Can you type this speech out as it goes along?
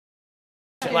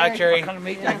Black cherry,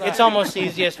 it's almost the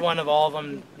easiest one of all of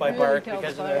them by bark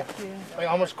because of the like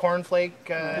almost cornflake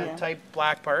type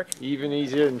black bark. Even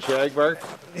easier than shag bark?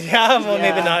 Yeah, well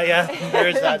maybe not, yeah. There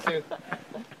is that too.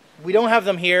 We don't have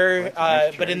them here,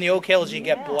 but in the oak hills you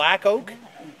get black oak,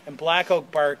 and black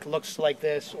oak bark looks like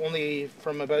this, only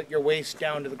from about your waist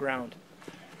down to the ground.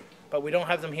 But we don't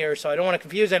have them here, so I don't want to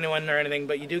confuse anyone or anything,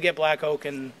 but you do get black oak,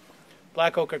 and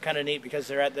black oak are kind of neat because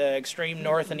they're at the extreme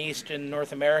north and east in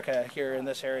North America here in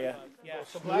this area. Yeah,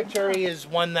 so black cherry is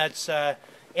one that's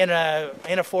in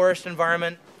a forest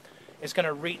environment. It's going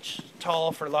to reach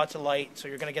tall for lots of light, so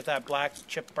you're going to get that black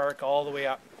chip bark all the way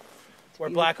up. Where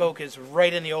black oak is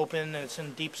right in the open and it's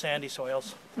in deep sandy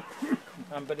soils.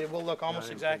 But it will look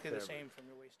almost exactly the same from